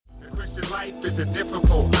Life is a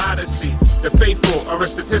difficult odyssey. The faithful are a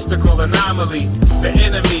statistical anomaly. The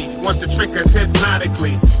enemy wants to trick us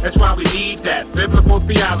hypnotically. That's why we need that biblical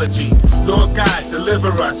theology. Lord God, deliver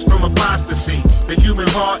us from apostasy. The human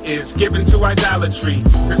heart is given to idolatry.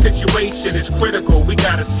 The situation is critical. We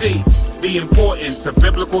gotta see the importance of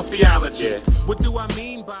biblical theology. What do I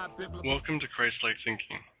mean by biblical? Welcome to Christ-Like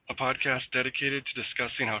Thinking, a podcast dedicated to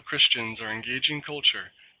discussing how Christians are engaging culture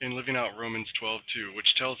in living out Romans 12:2,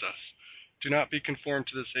 which tells us, "Do not be conformed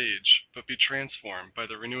to this age, but be transformed by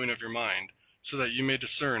the renewing of your mind, so that you may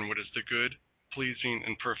discern what is the good, pleasing,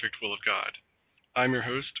 and perfect will of God." I'm your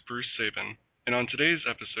host, Bruce Sabin, and on today's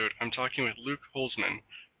episode, I'm talking with Luke Holzman.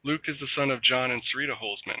 Luke is the son of John and Sarita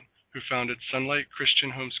Holzman, who founded Sunlight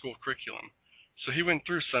Christian Homeschool Curriculum. So he went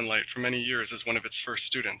through Sunlight for many years as one of its first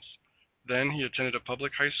students. Then he attended a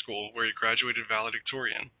public high school where he graduated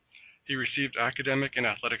valedictorian. He received academic and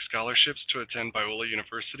athletic scholarships to attend Biola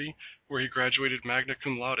University, where he graduated magna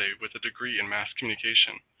cum laude with a degree in mass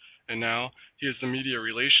communication. And now he is the media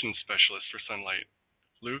relations specialist for Sunlight.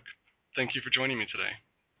 Luke, thank you for joining me today.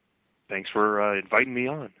 Thanks for inviting me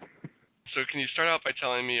on. So can you start out by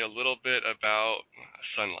telling me a little bit about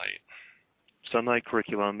Sunlight? Sunlight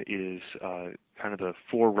Curriculum is kind of the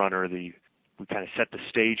forerunner, we kind of set the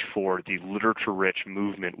stage for the literature-rich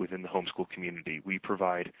movement within the homeschool community. We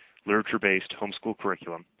provide literature-based homeschool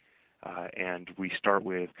curriculum, and we start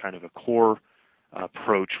with kind of a core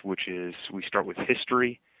approach, which is we start with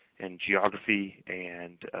history and geography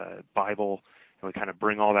and Bible, and we kind of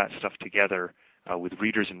bring all that stuff together with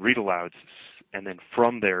readers and read-alouds, and then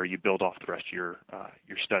from there you build off the rest of your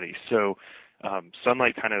studies. So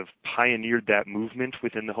Sunlight kind of pioneered that movement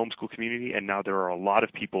within the homeschool community, and now there are a lot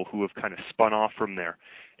of people who have kind of spun off from there,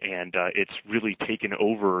 and it's really taken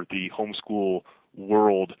over the homeschool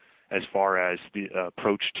world as far as the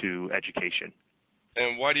approach to education.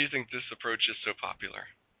 And why do you think this approach is so popular?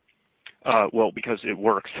 Well, because it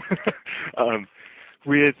works.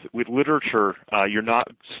 With literature, you're not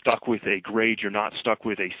stuck with a grade. You're not stuck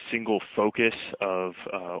with a single focus of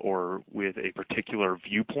or with a particular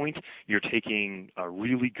viewpoint. You're taking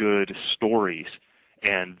really good stories,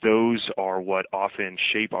 and those are what often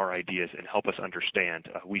shape our ideas and help us understand.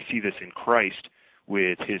 We see this in Christ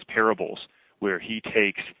with his parables, where he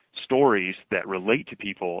takes stories that relate to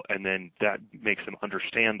people, and then that makes them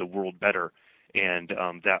understand the world better. And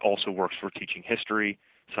that also works for teaching history,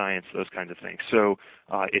 science, those kinds of things. So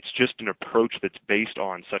it's just an approach that's based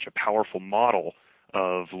on such a powerful model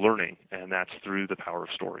of learning, and that's through the power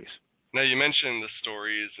of stories. Now, you mentioned the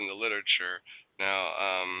stories and the literature. Now,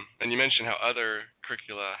 and you mentioned how other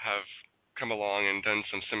curricula have come along and done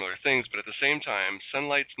some similar things, but at the same time,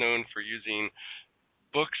 Sunlight's known for using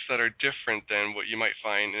books that are different than what you might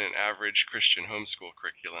find in an average Christian homeschool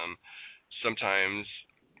curriculum. Sometimes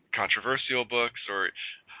controversial books, or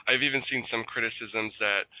I've even seen some criticisms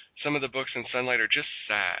that some of the books in Sunlight are just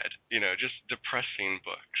sad, just depressing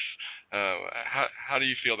books. How do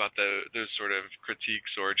you feel about those sort of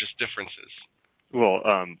critiques or just differences? Well,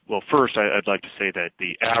 first, I'd like to say that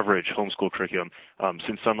the average homeschool curriculum,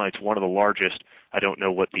 since Sunlight's one of the largest, I don't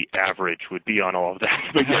know what the average would be on all of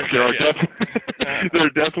that, but yes, there are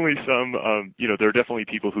definitely some, there are definitely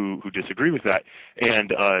people who disagree with that,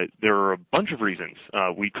 and there are a bunch of reasons.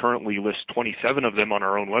 We currently list 27 of them on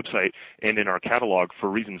our own website and in our catalog for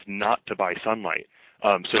reasons not to buy Sunlight.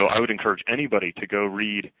 So I would encourage anybody to go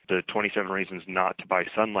read the 27 Reasons Not to Buy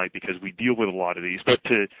Sunlight, because we deal with a lot of these. But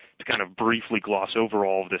to kind of briefly gloss over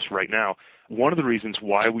all of this right now, one of the reasons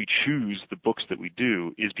why we choose the books that we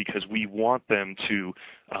do is because we want them to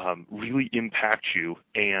really impact you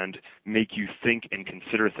and make you think and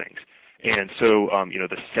consider things. And so,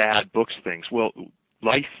 the sad books things, well,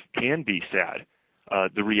 life can be sad.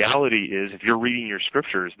 The reality is, if you're reading your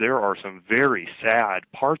scriptures, there are some very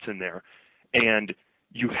sad parts in there, and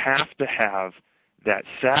you have to have that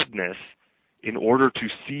sadness in order to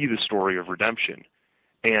see the story of redemption.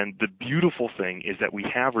 And the beautiful thing is that we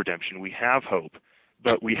have redemption, we have hope,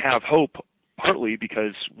 but we have hope partly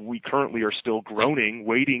because we currently are still groaning,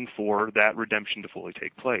 waiting for that redemption to fully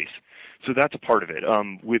take place. So that's a part of it.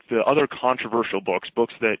 With the other controversial books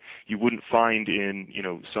that you wouldn't find in,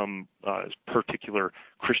 some particular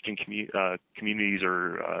Christian communities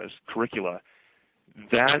or curricula,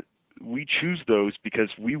 that we choose those because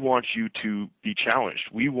we want you to be challenged.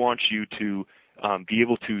 We want you to be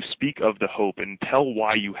able to speak of the hope and tell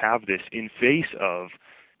why you have this in face of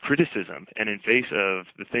criticism and in face of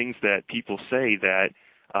the things that people say that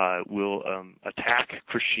will attack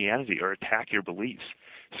Christianity or attack your beliefs.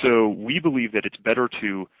 So we believe that it's better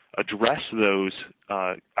to address those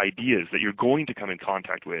ideas that you're going to come in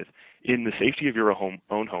contact with in the safety of your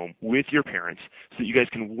own home with your parents so that you guys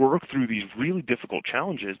can work through these really difficult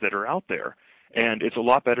challenges that are out there. And it's a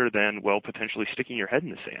lot better than, well, potentially sticking your head in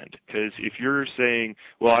the sand. Because if you're saying,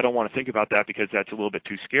 well, I don't want to think about that because that's a little bit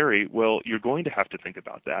too scary, well, you're going to have to think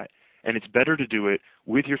about that. And it's better to do it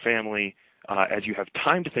with your family as you have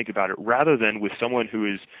time to think about it rather than with someone who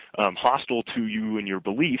is hostile to you and your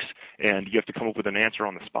beliefs and you have to come up with an answer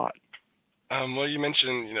on the spot. Well, you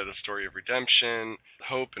mentioned, the story of redemption,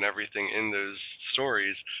 hope, and everything in those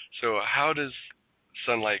stories. So how does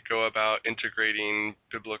Sunlight go about integrating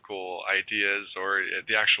biblical ideas or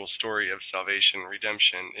the actual story of salvation,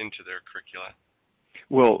 redemption into their curricula?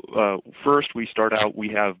 Well, first we start out, we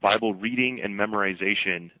have Bible reading and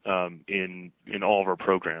memorization in all of our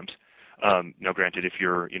programs. Now, granted, if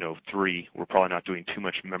you're 3, we're probably not doing too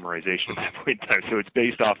much memorization at that point in time. So it's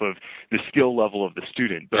based off of the skill level of the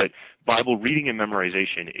student. But Bible reading and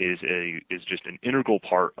memorization is just an integral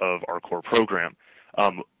part of our core program.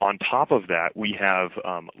 On top of that, we have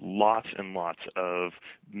lots and lots of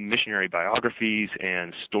missionary biographies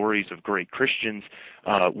and stories of great Christians,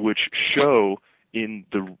 which show in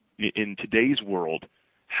today's world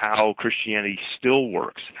how Christianity still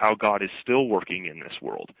works, how God is still working in this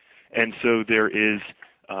world. And so there is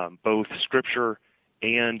both Scripture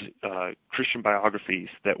and Christian biographies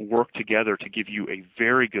that work together to give you a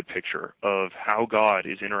very good picture of how God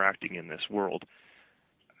is interacting in this world.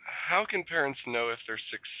 How can parents know if they're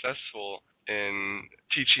successful in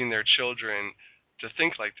teaching their children to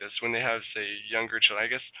think like this when they have, say, younger children? I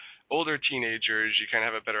guess older teenagers, you kind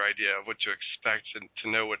of have a better idea of what to expect and to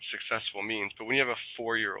know what successful means. But when you have a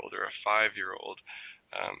 4-year-old or a 5-year-old,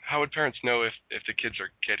 how would parents know if the kids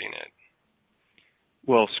are getting it?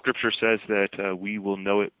 Well, Scripture says that we will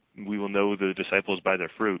know it. We will know the disciples by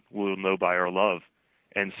their fruit. We will know by our love.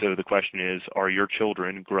 And so the question is, are your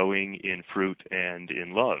children growing in fruit and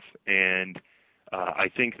in love? And I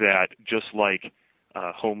think that just like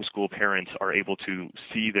homeschool parents are able to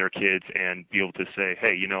see their kids and be able to say,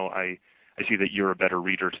 hey, I see that you're a better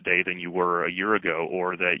reader today than you were a year ago,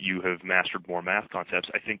 or that you have mastered more math concepts.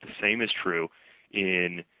 I think the same is true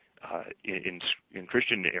in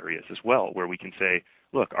Christian areas as well, where we can say,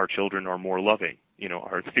 look, our children are more loving.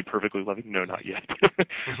 Are they perfectly loving? No, not yet.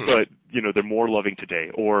 But, they're more loving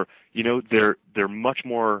today. Or, they're much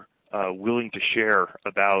more willing to share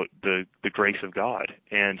about the grace of God.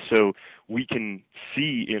 And so we can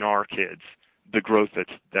see in our kids the growth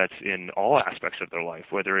that's in all aspects of their life,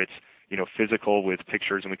 whether it's, physical with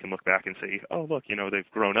pictures and we can look back and say, oh, look,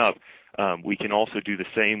 they've grown up. We can also do the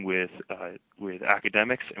same with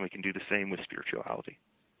academics, and we can do the same with spirituality.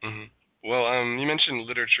 Mm-hmm. Well, you mentioned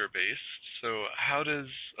literature-based. So how does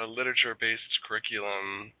a literature-based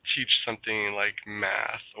curriculum teach something like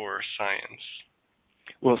math or science?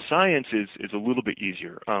 Well, science is a little bit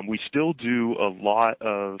easier. We still do a lot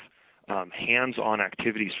of hands-on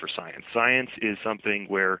activities for science. Science is something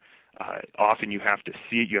where often you have to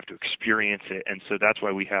see it, you have to experience it, and so that's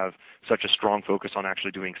why we have such a strong focus on actually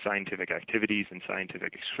doing scientific activities and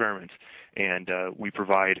scientific experiments, and we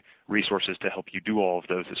provide resources to help you do all of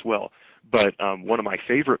those as well. But one of my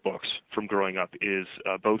favorite books from growing up is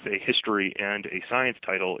both a history and a science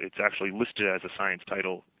title. It's actually listed as a science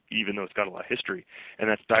title, even though it's got a lot of history, and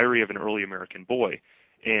that's Diary of an Early American Boy.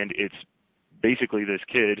 And it's basically this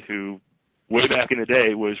kid who, way back in the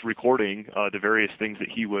day, was recording the various things that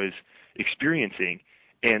he was experiencing.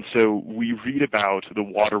 And so we read about the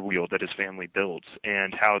water wheel that his family builds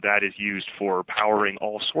and how that is used for powering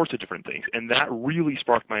all sorts of different things. And that really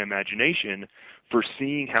sparked my imagination for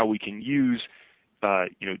seeing how we can use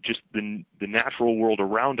just the natural world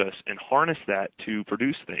around us and harness that to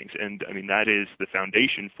produce things. And I mean, that is the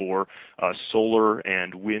foundation for solar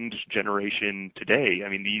and wind generation today. I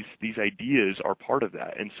mean, these ideas are part of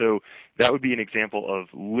that. And so that would be an example of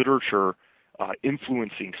literature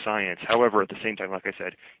influencing science. However, at the same time, like I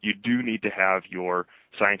said, you do need to have your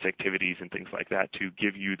science activities and things like that to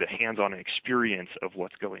give you the hands-on experience of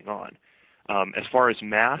what's going on. As far as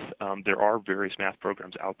math, there are various math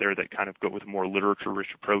programs out there that kind of go with a more literature-rich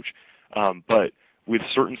approach. But with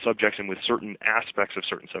certain subjects and with certain aspects of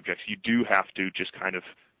certain subjects, you do have to just kind of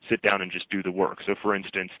sit down and just do the work. So, for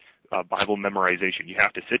instance, Bible memorization, you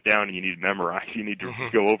have to sit down and you need to memorize. You need to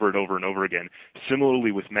go over it over and over again.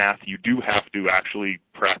 Similarly with math, you do have to actually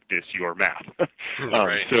practice your math.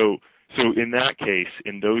 Right. So in that case,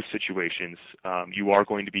 in those situations, you are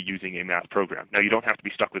going to be using a math program. Now, you don't have to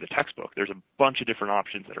be stuck with a textbook. There's a bunch of different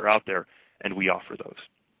options that are out there, and we offer those.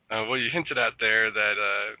 Well, you hinted at there that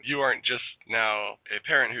you aren't just now a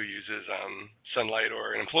parent who uses Sunlight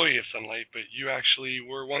or an employee of Sunlight, but you actually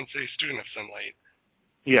were once a student of Sunlight.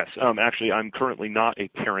 Yes, actually, I'm currently not a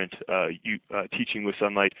parent teaching with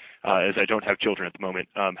Sunlight, as I don't have children at the moment.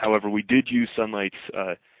 However, we did use Sunlight's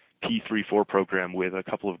P3-4 program with a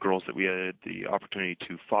couple of girls that we had the opportunity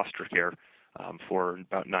to foster care for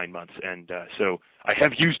about 9 months, and so I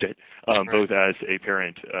have used it both as a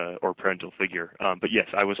parent or parental figure. But yes,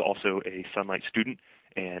 I was also a Sunlight student,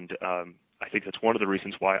 and I think that's one of the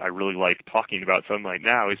reasons why I really like talking about Sunlight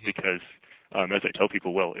now is because, as I tell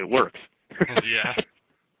people, well, it works. Yeah.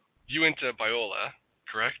 You went to Biola,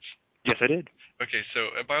 correct? Yes, I did. Okay, so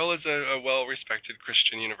Biola is a well-respected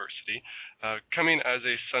Christian university. Coming as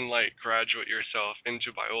a Sunlight graduate yourself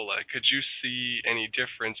into Biola, could you see any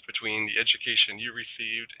difference between the education you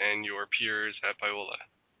received and your peers at Biola?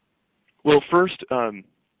 Well, first,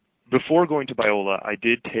 before going to Biola, I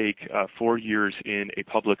did take 4 years in a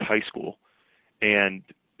public high school, and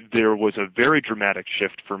there was a very dramatic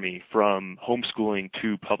shift for me from homeschooling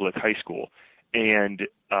to public high school. And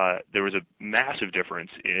there was a massive difference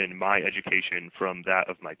in my education from that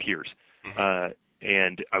of my peers. Mm-hmm.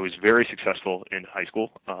 And I was very successful in high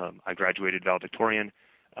school. I graduated valedictorian,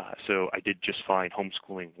 so I did just fine.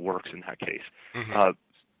 Homeschooling works in that case. Mm-hmm.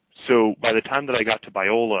 So by the time that I got to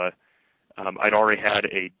Biola, I'd already had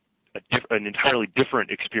an entirely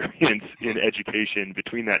different experience in education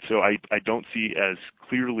between that. So I don't see as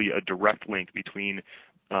clearly a direct link between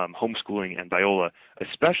homeschooling and Biola,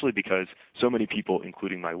 especially because so many people,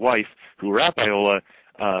 including my wife, who were at Biola,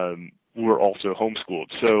 were also homeschooled.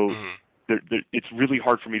 So it's really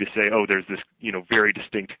hard for me to say, oh, there's this, very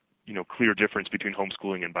distinct, clear difference between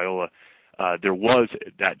homeschooling and Biola. There was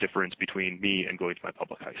that difference between me and going to my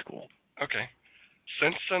public high school. Okay.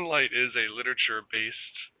 Since Sunlight is a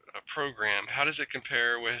literature-based program, how does it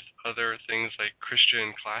compare with other things like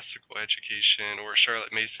Christian classical education or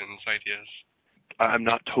Charlotte Mason's ideas? I'm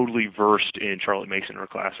not totally versed in Charlotte Mason or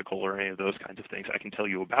classical or any of those kinds of things. I can tell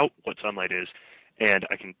you about what Sunlight is, and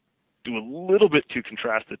I can do a little bit to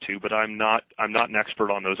contrast the two, but I'm not an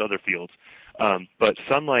expert on those other fields. But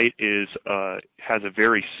Sunlight has a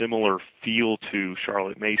very similar feel to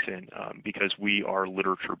Charlotte Mason because we are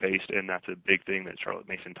literature based, and that's a big thing that Charlotte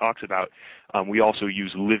Mason talks about. We also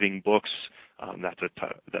use living books. That's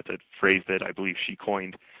a phrase that I believe she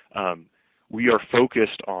coined. We are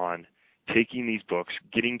focused on taking these books,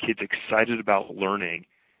 getting kids excited about learning,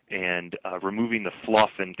 and removing the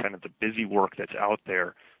fluff and kind of the busy work that's out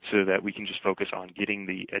there so that we can just focus on getting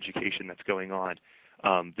the education that's going on.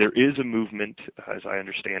 There is a movement, as I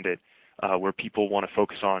understand it, where people want to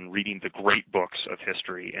focus on reading the great books of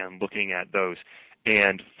history and looking at those.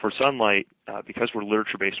 And for Sunlight, because we're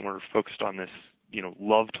literature-based and we're focused on this,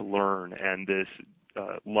 love to learn and this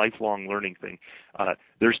lifelong learning thing,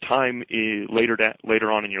 there's time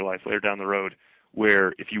later on in your life, later down the road,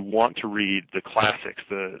 where if you want to read the classics,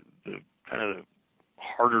 the kind of the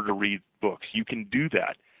harder to read books, you can do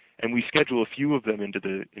that. And we schedule a few of them into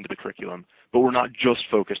the curriculum, but we're not just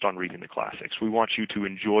focused on reading the classics. We want you to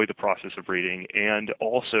enjoy the process of reading and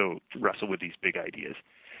also wrestle with these big ideas.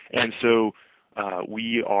 And so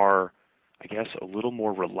we are, I guess, a little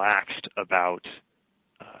more relaxed about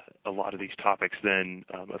a lot of these topics than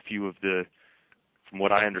a few of the, from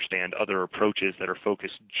what I understand, other approaches that are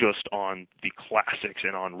focused just on the classics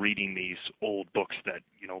and on reading these old books that,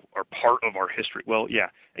 are part of our history. Well, yeah,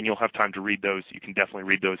 and you'll have time to read those. You can definitely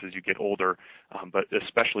read those as you get older, but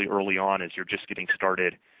especially early on as you're just getting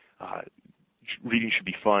started, reading should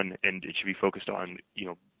be fun, and it should be focused on,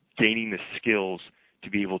 gaining the skills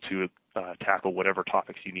to be able to tackle whatever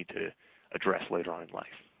topics you need to address later on in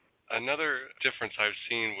life. Another difference I've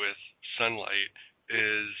seen with Sunlight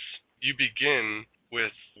is you begin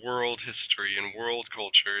with world history and world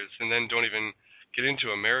cultures and then don't even get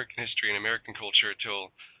into American history and American culture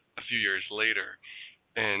until a few years later.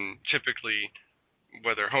 And typically,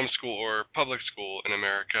 whether homeschool or public school in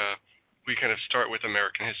America, we kind of start with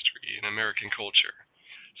American history and American culture.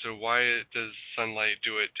 So why does Sunlight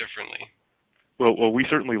do it differently? Well, we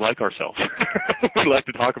certainly like ourselves. We like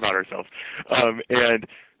to talk about ourselves. And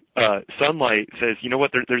Sunlight says, you know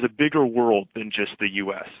what, there's a bigger world than just the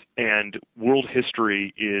U.S., and world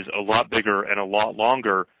history is a lot bigger and a lot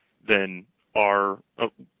longer than our,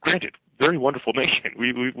 granted, very wonderful nation.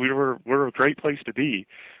 We're a great place to be,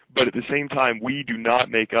 but at the same time, we do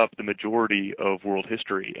not make up the majority of world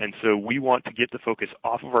history, and so we want to get the focus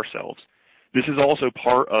off of ourselves. This is also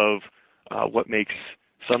part of what makes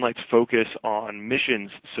Sunlight's focus on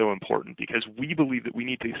missions so important, because we believe that we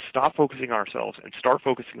need to stop focusing on ourselves and start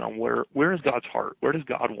focusing on where is God's heart? Where does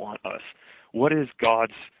God want us? What is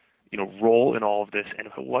God's role in all of this, and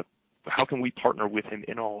how can we partner with Him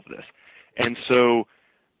in all of this? And so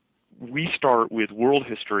we start with world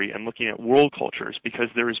history and looking at world cultures because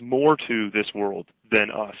there is more to this world than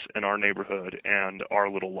us and our neighborhood and our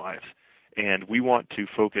little lives. And we want to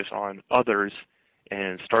focus on others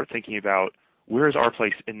and start thinking about where is our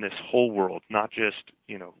place in this whole world, not just,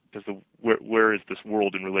 where is this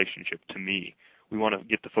world in relationship to me? We want to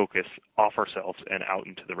get the focus off ourselves and out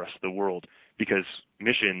into the rest of the world, because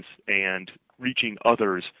missions and reaching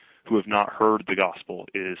others who have not heard the gospel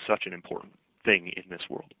is such an important thing in this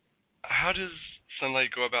world. How does Sunlight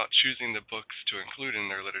go about choosing the books to include in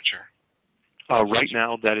their literature? Right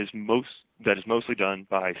now, that is mostly done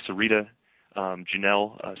by Sarita.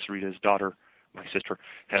 Janelle, Sarita's daughter, my sister,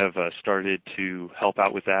 have started to help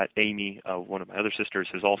out with that. Amy, one of my other sisters,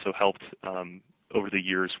 has also helped over the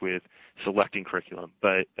years with selecting curriculum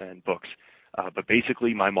and books. But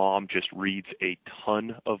basically, my mom just reads a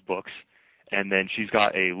ton of books, and then she's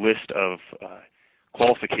got a list of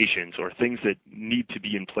qualifications or things that need to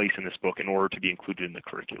be in place in this book in order to be included in the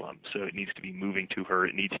curriculum. So it needs to be moving to her.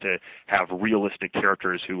 It needs to have realistic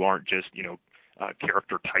characters who aren't just,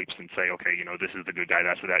 character types and say, okay, this is the good guy,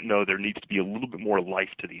 that's that. No, there needs to be a little bit more life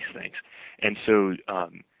to these things. And so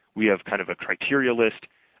we have kind of a criteria list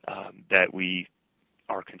that we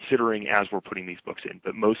are considering as we're putting these books in.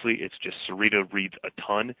 But mostly it's just Sarita reads a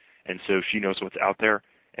ton, and so she knows what's out there,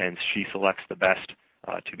 and she selects the best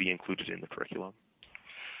to be included in the curriculum.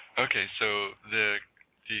 Okay, so the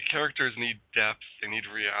characters need depth, they need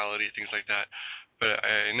reality, things like that. But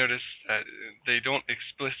I noticed that they don't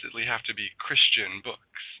explicitly have to be Christian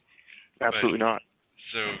books. Absolutely not.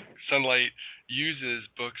 So Sunlight uses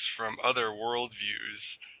books from other worldviews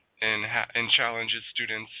and challenges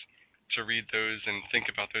students to read those and think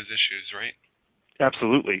about those issues, right?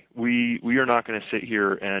 Absolutely. We are not going to sit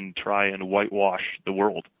here and try and whitewash the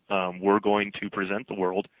world. We're going to present the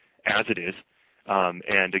world as it is.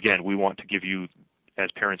 And again, we want to give you,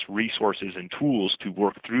 as parents, resources and tools to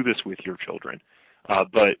work through this with your children.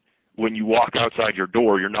 But when you walk outside your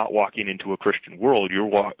door, you're not walking into a Christian world. You're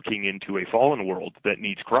walking into a fallen world that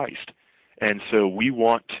needs Christ. And so we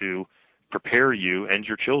want to prepare you and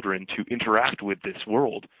your children to interact with this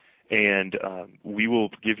world. And we will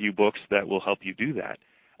give you books that will help you do that.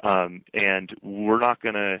 And we're not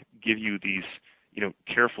going to give you these,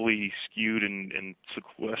 carefully skewed and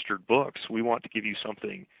sequestered books. We want to give you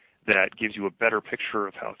something that gives you a better picture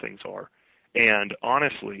of how things are. And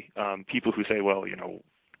honestly, people who say, well,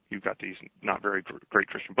 you've got these not very great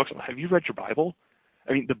Christian books. Have you read your Bible?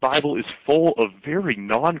 I mean, the Bible is full of very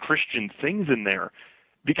non-Christian things in there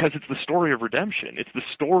because it's the story of redemption. It's the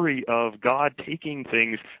story of God taking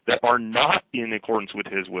things that are not in accordance with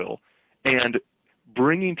His will and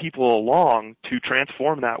bringing people along to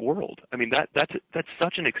transform that world. I mean, that's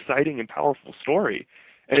such an exciting and powerful story,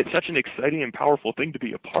 and it's such an exciting and powerful thing to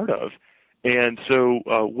be a part of. And so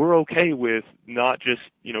we're okay with not just,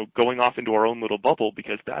 going off into our own little bubble,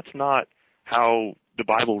 because that's not how the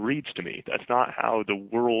Bible reads to me. That's not how the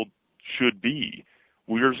world should be.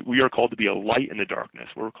 We are called to be a light in the darkness.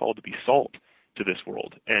 We're called to be salt to this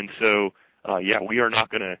world. And so, we are not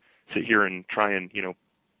going to sit here and try and,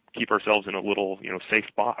 keep ourselves in a little, safe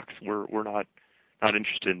box. We're not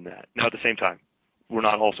interested in that. Now, at the same time, we're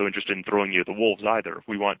not also interested in throwing you at the wolves either.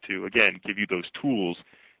 We want to, again, give you those tools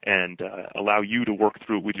and allow you to work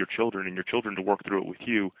through it with your children and your children to work through it with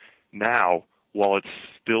you now while it's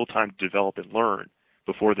still time to develop and learn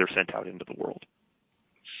before they're sent out into the world.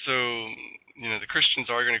 So, the Christians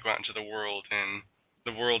are going to go out into the world, and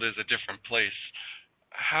the world is a different place.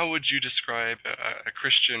 How would you describe a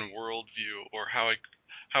Christian worldview, or how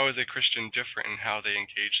is a Christian different in how they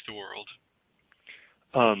engage the world?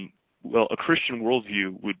 Well, a Christian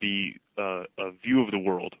worldview would be a view of the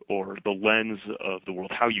world, or the lens of the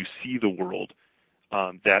world, how you see the world,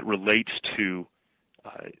 that relates to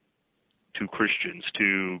Christians,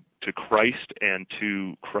 to Christ and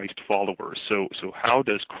to Christ followers. So how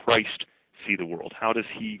does Christ see the world? How does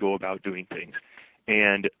He go about doing things?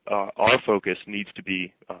 And our focus needs to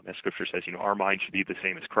be, as Scripture says, our mind should be the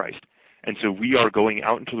same as Christ. And so we are going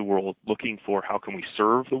out into the world looking for how can we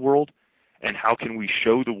serve the world, and how can we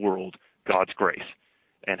show the world God's grace,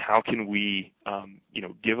 and how can we,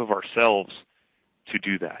 give of ourselves to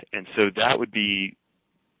do that. And so that would be,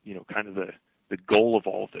 kind of the goal of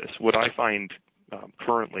all of this. What I find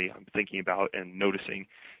currently I'm thinking about and noticing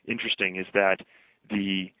interesting is that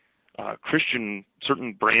the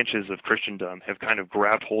certain branches of Christendom have kind of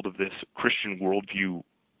grabbed hold of this Christian worldview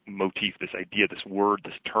motif, this idea, this word,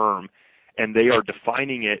 this term, and they are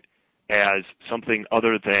defining it as something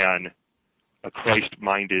other than a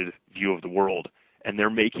Christ-minded view of the world. and they're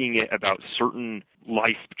making it about certain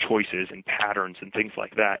life choices and patterns and things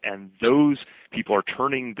like that. And those people are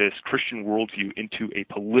turning this Christian worldview into a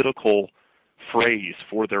political phrase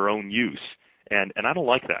for their own use. And I don't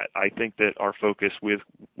like that. I think that our focus with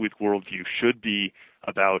worldview should be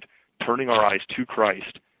about turning our eyes to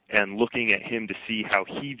Christ and looking at him to see how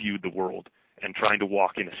he viewed the world and trying to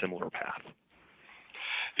walk in a similar path.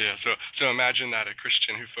 Yeah, so imagine that, a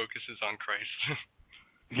Christian who focuses on Christ.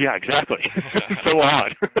 Yeah, exactly. So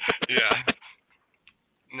odd. Yeah.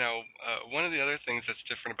 Now, one of the other things that's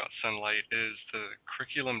different about Sunlight is the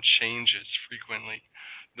curriculum changes frequently.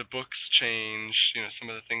 The books change, some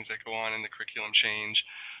of the things that go on in the curriculum change.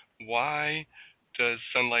 Why does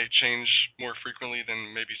Sunlight change more frequently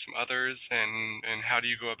than maybe some others, and how do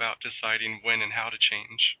you go about deciding when and how to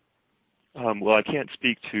change? Well, I can't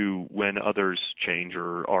speak to when others change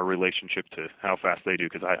or our relationship to how fast they do,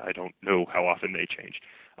 because I don't know how often they change.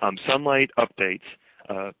 Sunlight updates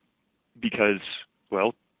because,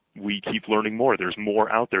 well, we keep learning more. There's more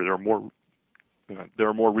out there. There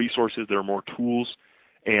are more resources. There are more tools,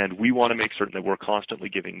 and we want to make certain that we're constantly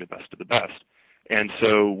giving the best of the best. And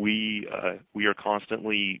so we are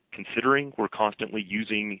constantly considering. We're constantly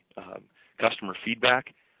using customer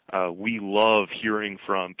feedback. We love hearing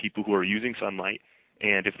from people who are using Sunlight,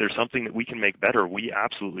 and if there's something that we can make better, we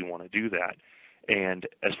absolutely want to do that. And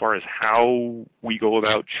as far as how we go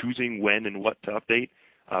about choosing when and what to update,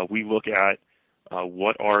 we look at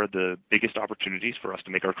what are the biggest opportunities for us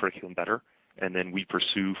to make our curriculum better, and then we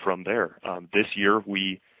pursue from there. This year,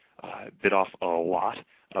 we bit off a lot.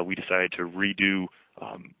 We decided to redo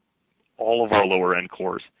all of our lower-end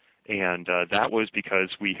course. And that was because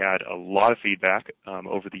we had a lot of feedback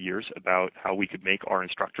over the years about how we could make our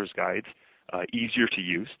instructors' guides easier to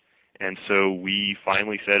use. And so we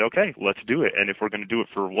finally said, okay, let's do it. And if we're going to do it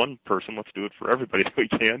for one person, let's do it for everybody that we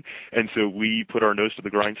can. And so we put our nose to the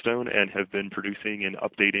grindstone and have been producing and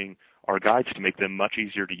updating our guides to make them much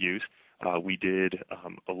easier to use. We did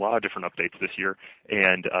a lot of different updates this year,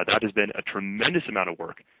 and that has been a tremendous amount of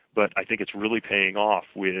work. But I think it's really paying off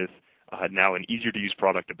with now an easier-to-use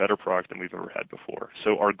product, a better product than we've ever had before.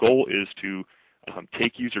 So our goal is to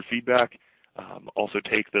take user feedback, also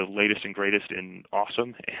take the latest and greatest in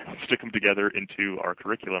awesome and stick them together into our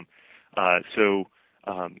curriculum. So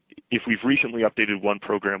if we've recently updated one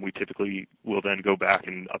program, we typically will then go back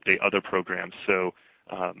and update other programs. So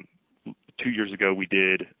 2 years ago, we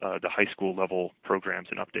did the high school level programs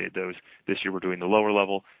and updated those. This year, we're doing the lower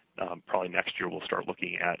level. Probably next year we'll start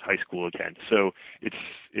looking at high school again. So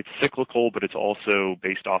it's cyclical, but it's also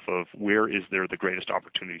based off of where is there the greatest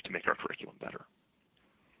opportunity to make our curriculum better.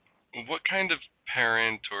 What kind of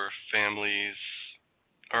parent or families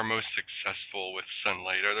are most successful with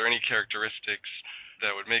Sunlight? Are there any characteristics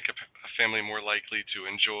that would make a family more likely to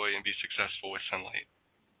enjoy and be successful with Sunlight?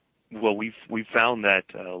 Well, we've found that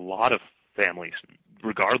a lot of families,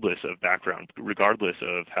 regardless of background, regardless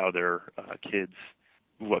of how their kids,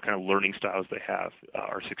 what kind of learning styles they have,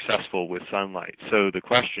 are successful with Sunlight. So the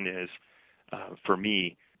question is, for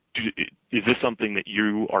me, is this something that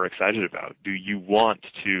you are excited about? Do you want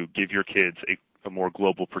to give your kids a more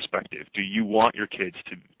global perspective? Do you want your kids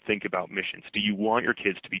to think about missions? Do you want your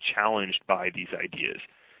kids to be challenged by these ideas?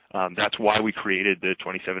 That's why we created the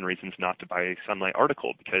 27 Reasons Not to Buy Sunlight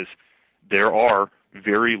article, because there are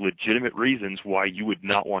very legitimate reasons why you would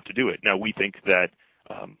not want to do it. Now, we think that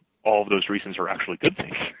all of those reasons are actually good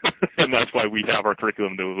things, and that's why we have our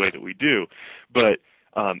curriculum the way that we do. But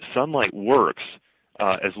Sunlight works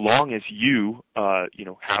as long as you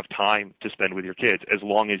have time to spend with your kids, as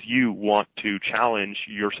long as you want to challenge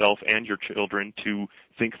yourself and your children to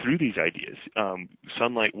think through these ideas.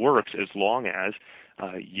 Sunlight works as long as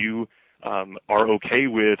you are okay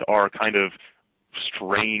with our kind of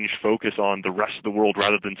strange focus on the rest of the world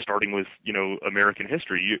rather than starting with, American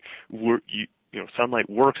history. Sunlight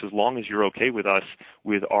works as long as you're okay with us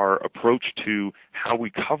with our approach to how we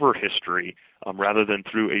cover history rather than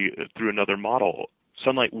through another model.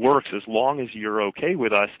 Sunlight works as long as you're okay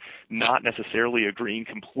with us not necessarily agreeing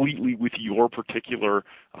completely with your particular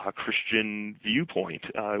Christian viewpoint.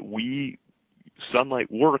 Sunlight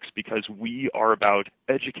works because we are about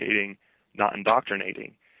educating, not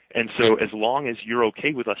indoctrinating. And so as long as you're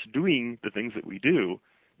okay with us doing the things that we do,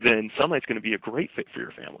 then Sunlight's going to be a great fit for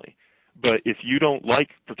your family. But if you don't like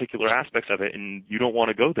particular aspects of it and you don't want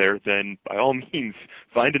to go there, then by all means,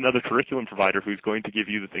 find another curriculum provider who's going to give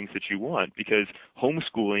you the things that you want, because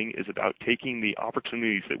homeschooling is about taking the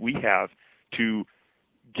opportunities that we have to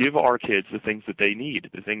give our kids the things that they need,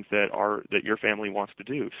 the things that your family wants to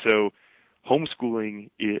do. So homeschooling,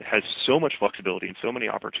 it has so much flexibility and so many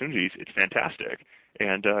opportunities. It's fantastic.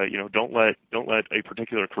 And don't let a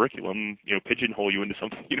particular curriculum pigeonhole you into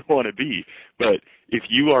something you don't want to be. But if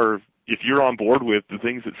you're on board with the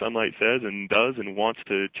things that Sunlight says and does and wants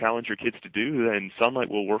to challenge your kids to do, then Sunlight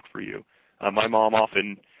will work for you. My mom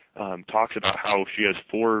often talks about how she has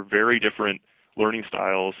 4 very different learning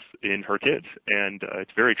styles in her kids, and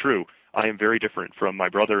it's very true. I am very different from my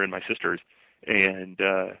brother and my sisters, and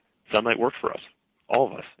Sunlight works for us, all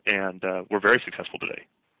of us, and we're very successful today.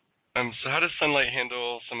 So how does Sunlight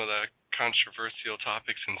handle some of the controversial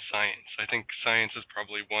topics in science? I think science is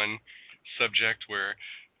probably one subject where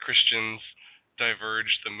Christians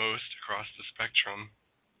diverge the most across the spectrum.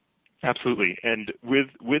 Absolutely. And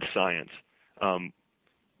with science,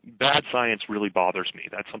 bad science really bothers me.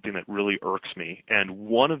 That's something that really irks me. And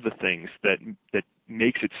one of the things that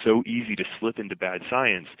makes it so easy to slip into bad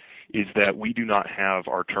science is that we do not have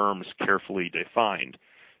our terms carefully defined.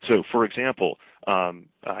 So, for example,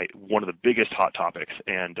 one of the biggest hot topics,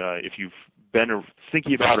 and if you've been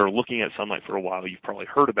thinking about or looking at Sunlight for a while, you've probably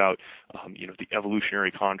heard about, the evolutionary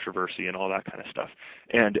controversy and all that kind of stuff.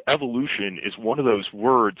 And evolution is one of those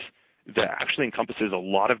words that actually encompasses a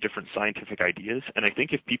lot of different scientific ideas. And I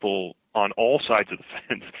think if people on all sides of the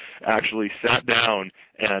fence actually sat down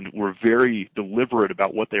and were very deliberate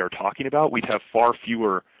about what they are talking about, we'd have far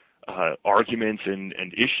fewer arguments and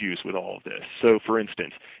issues with all of this. So, for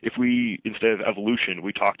instance, if we, instead of evolution,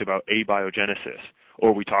 we talked about abiogenesis,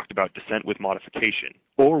 or we talked about descent with modification,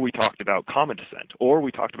 or we talked about common descent, or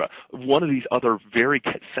we talked about one of these other very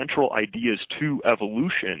central ideas to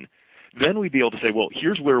evolution, then we'd be able to say, well,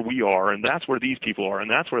 here's where we are, and that's where these people are,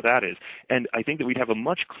 and that's where that is. And I think that we'd have a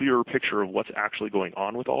much clearer picture of what's actually going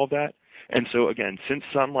on with all of that. And so, again, since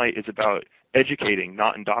Sunlight is about educating,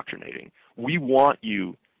 not indoctrinating, we want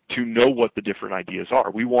you to know what the different ideas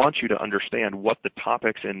are. We want you to understand what the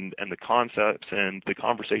topics and the concepts and the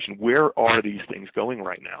conversation, where are these things going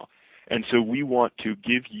right now? And so we want to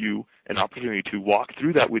give you an opportunity to walk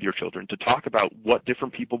through that with your children, to talk about what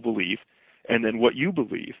different people believe and then what you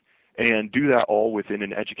believe, and do that all within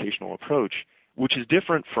an educational approach, which is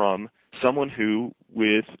different from someone who,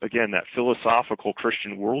 with, again, that philosophical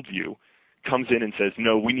Christian worldview, comes in and says,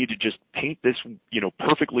 no, we need to just paint this,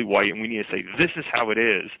 perfectly white, and we need to say, this is how it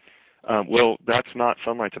is. Well, that's not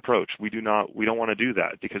Sunlight's approach. We don't want to do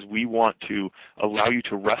that, because we want to allow you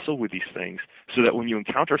to wrestle with these things so that when you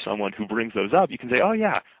encounter someone who brings those up, you can say, oh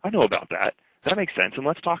yeah, I know about that. That makes sense, and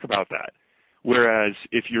let's talk about that. Whereas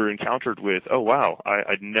if you're encountered with, oh wow,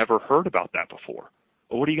 I'd never heard about that before,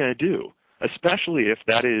 well, what are you going to do? Especially if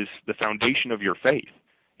that is the foundation of your faith.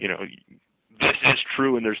 This is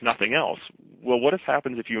true and there's nothing else. Well, what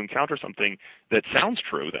happens if you encounter something that sounds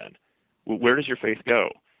true then? Well, where does your faith go?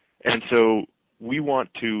 And so we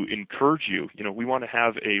want to encourage you, we want to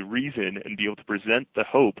have a reason and be able to present the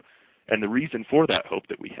hope and the reason for that hope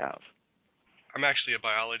that we have. I'm actually a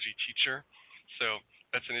biology teacher, so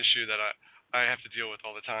that's an issue that I have to deal with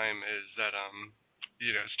all the time, is that,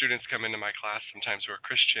 students come into my class sometimes who are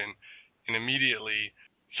Christian, and immediately,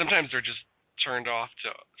 sometimes they're just turned off to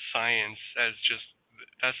science as just,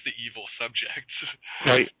 that's the evil subject.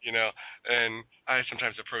 Right. And I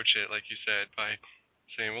sometimes approach it, like you said, by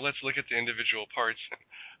saying, well, let's look at the individual parts.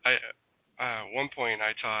 One point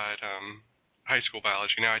I taught high school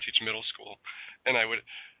biology. Now I teach middle school. And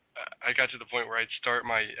I got to the point where I'd start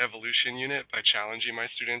my evolution unit by challenging my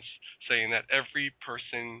students, saying that every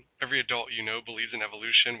adult believes in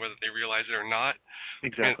evolution, whether they realize it or not.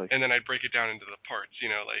 Exactly. And then I'd break it down into the parts.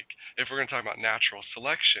 Like if we're going to talk about natural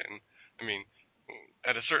selection, I mean,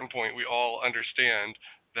 at a certain point, we all understand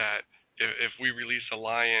that if we release a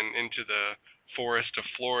lion into the forest of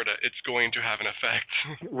Florida, it's going to have an effect.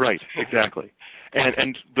 Right, exactly.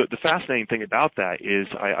 And the fascinating thing about that is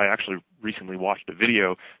I actually recently watched a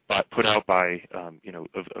video put out by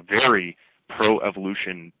a very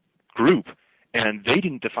pro-evolution group, and they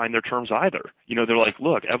didn't define their terms either. They're like,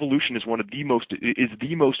 look, evolution is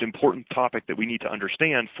the most important topic that we need to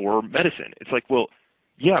understand for medicine. It's like, well,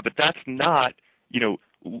 yeah, but that's not,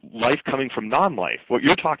 life coming from non-life. What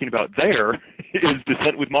you're talking about there is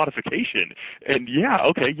descent with modification. And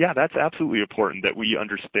that's absolutely important that we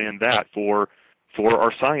understand that for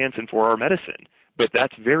our science and for our medicine. But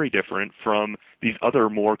that's very different from these other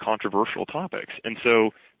more controversial topics. And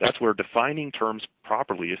so that's where defining terms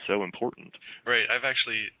properly is so important. Right. I've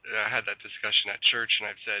actually had that discussion at church, and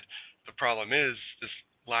I've said the problem is this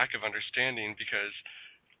lack of understanding, because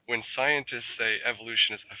when scientists say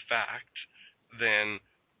evolution is a fact, then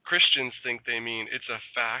Christians think they mean it's a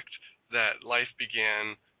fact that life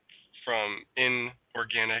began from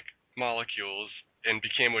inorganic molecules and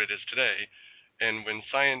became what it is today. And when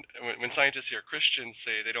scientists hear Christians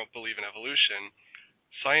say they don't believe in evolution,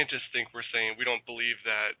 scientists think we're saying we don't believe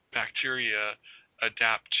that bacteria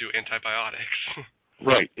adapt to antibiotics.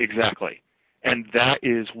 Right, exactly. And that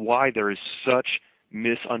is why there is such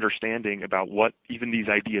misunderstanding about what even these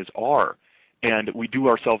ideas are. And we do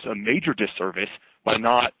ourselves a major disservice by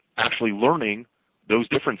not actually learning those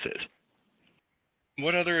differences.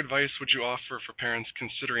 What other advice would you offer for parents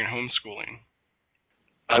considering homeschooling?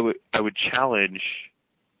 I would challenge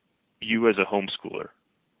you as a homeschooler.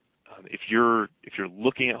 If you're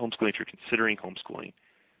looking at homeschooling, if you're considering homeschooling,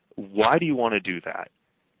 why do you want to do that?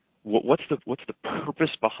 What's the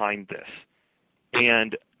purpose behind this?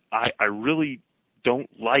 And I really don't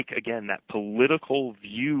like, again, that political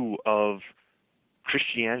view of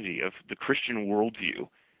Christianity, of the Christian worldview,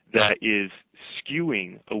 that is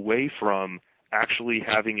skewing away from actually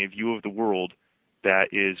having a view of the world that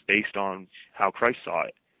is based on how Christ saw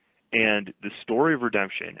it. And the story of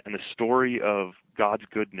redemption and the story of God's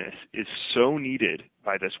goodness is so needed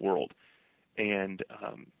by this world. And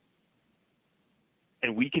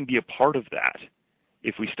we can be a part of that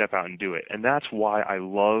if we step out and do it. And that's why I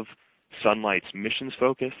love Sunlight's missions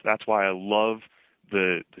focus. That's why I love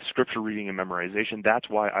the scripture reading and memorization. That's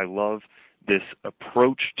why I love this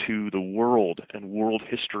approach to the world and world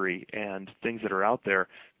history and things that are out there,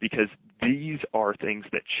 because these are things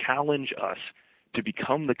that challenge us to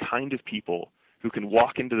become the kind of people who can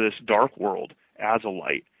walk into this dark world as a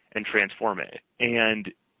light and transform it.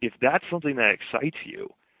 And if that's something that excites you,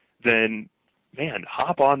 then, man,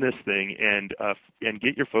 hop on this thing and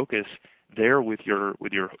get your focus there with your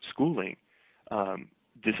schooling.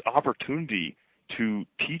 This opportunity to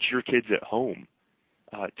teach your kids at home,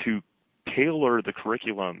 to tailor the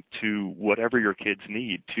curriculum to whatever your kids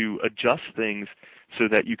need, to adjust things so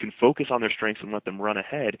that you can focus on their strengths and let them run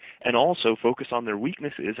ahead, and also focus on their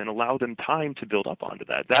weaknesses and allow them time to build up onto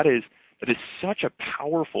that. That is such a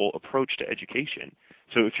powerful approach to education.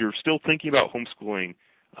 So if you're still thinking about homeschooling,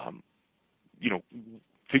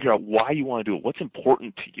 figure out why you want to do it, what's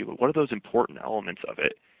important to you, what are those important elements of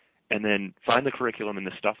it, and then find the curriculum and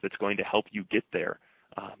the stuff that's going to help you get there,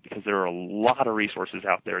 because there are a lot of resources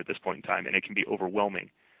out there at this point in time, and it can be overwhelming.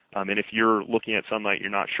 And if you're looking at Sunlight, you're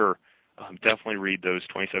not sure, definitely read those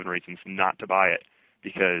 27 reasons not to buy it,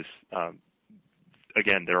 because,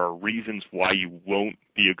 again, there are reasons why you won't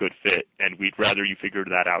be a good fit, and we'd rather you figure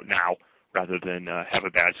that out now rather than have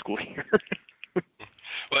a bad school year.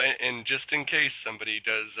 Well, and just in case somebody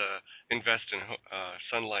does invest in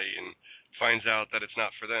Sunlight and finds out that it's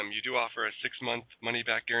not for them, you do offer a 6-month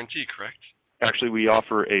money-back guarantee, correct? Actually, we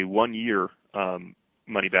offer a 1-year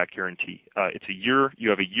money-back guarantee. It's a year. You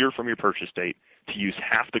have a year from your purchase date to use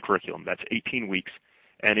half the curriculum. That's 18 weeks.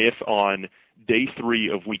 And if on day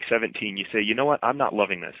 3 of week 17 you say, you know what, I'm not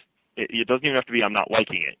loving this. It doesn't even have to be I'm not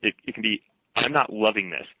liking it. It can be I'm not loving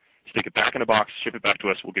this. Stick it back in a box, ship it back to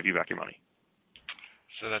us, we'll give you back your money.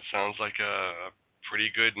 So that sounds like a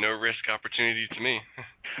pretty good no-risk opportunity to me.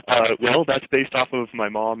 Well, that's based off of my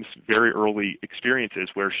mom's very early experiences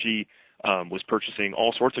where she was purchasing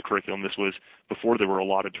all sorts of curriculum. This was before there were a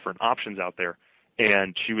lot of different options out there.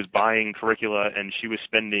 And she was buying curricula, and she was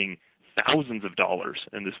spending thousands of dollars,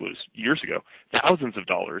 and this was years ago, thousands of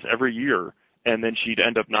dollars every year, and then she'd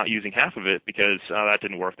end up not using half of it because that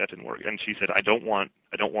didn't work. And she said, I don't want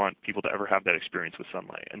people to ever have that experience with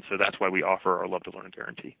Sunlight. And so that's why we offer our Love to Learn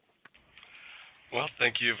guarantee. Well,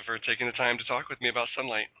 thank you for taking the time to talk with me about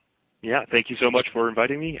Sunlight. Yeah, thank you so much for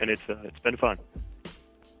inviting me, and it's been fun.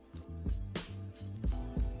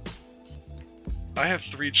 I have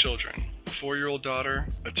 3 children, a 4-year-old daughter,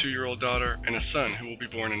 a 2-year-old daughter, and a son who will be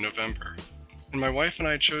born in November. And my wife and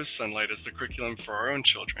I chose Sunlight as the curriculum for our own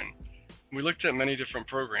children. We looked at many different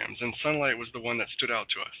programs, and Sunlight was the one that stood out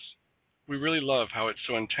to us. We really love how it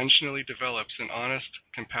so intentionally develops an honest,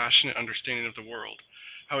 compassionate understanding of the world,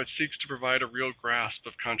 how it seeks to provide a real grasp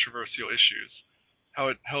of controversial issues, how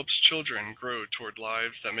it helps children grow toward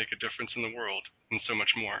lives that make a difference in the world, and so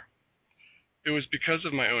much more. It was because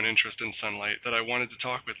of my own interest in Sunlight that I wanted to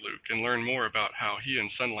talk with Luke and learn more about how he and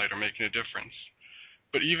Sunlight are making a difference.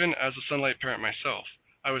 But even as a Sunlight parent myself,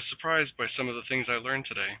 I was surprised by some of the things I learned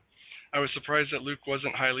today. I was surprised that Luke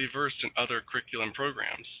wasn't highly versed in other curriculum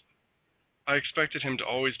programs. I expected him to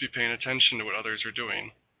always be paying attention to what others are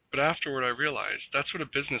doing, but afterward I realized that's what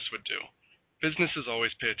a business would do. Businesses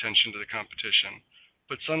always pay attention to the competition,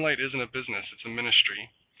 but Sunlight isn't a business, it's a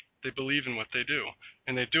ministry. They believe in what they do,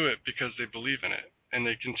 and they do it because they believe in it, and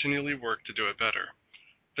they continually work to do it better.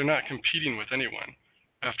 They're not competing with anyone.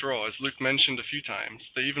 After all, as Luke mentioned a few times,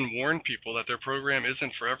 they even warn people that their program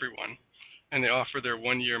isn't for everyone, and they offer their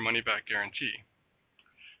 1-year money-back guarantee.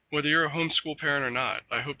 Whether you're a homeschool parent or not,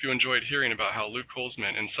 I hope you enjoyed hearing about how Luke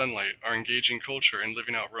Holzman and Sunlight are engaging culture and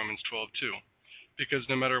living out Romans 12:2. Because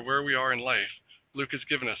no matter where we are in life, Luke has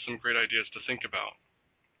given us some great ideas to think about.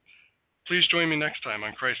 Please join me next time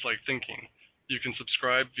on Christ-Like Thinking. You can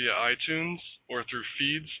subscribe via iTunes or through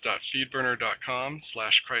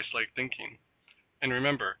feeds.feedburner.com/Christ-Like-Thinking. And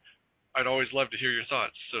remember, I'd always love to hear your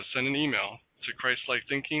thoughts, so send an email to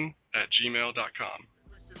christlikethinking@gmail.com.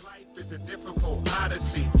 Life is a difficult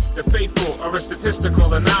odyssey. The faithful are a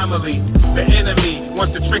statistical anomaly. The enemy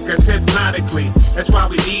wants to trick us hypnotically. That's why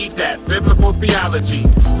we need that biblical theology.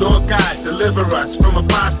 Lord God, deliver us from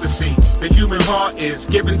apostasy. The human heart is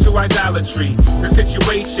given to idolatry. The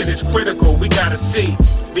situation is critical. We gotta see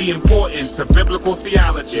the importance of biblical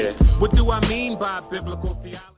theology. What do I mean by biblical theology?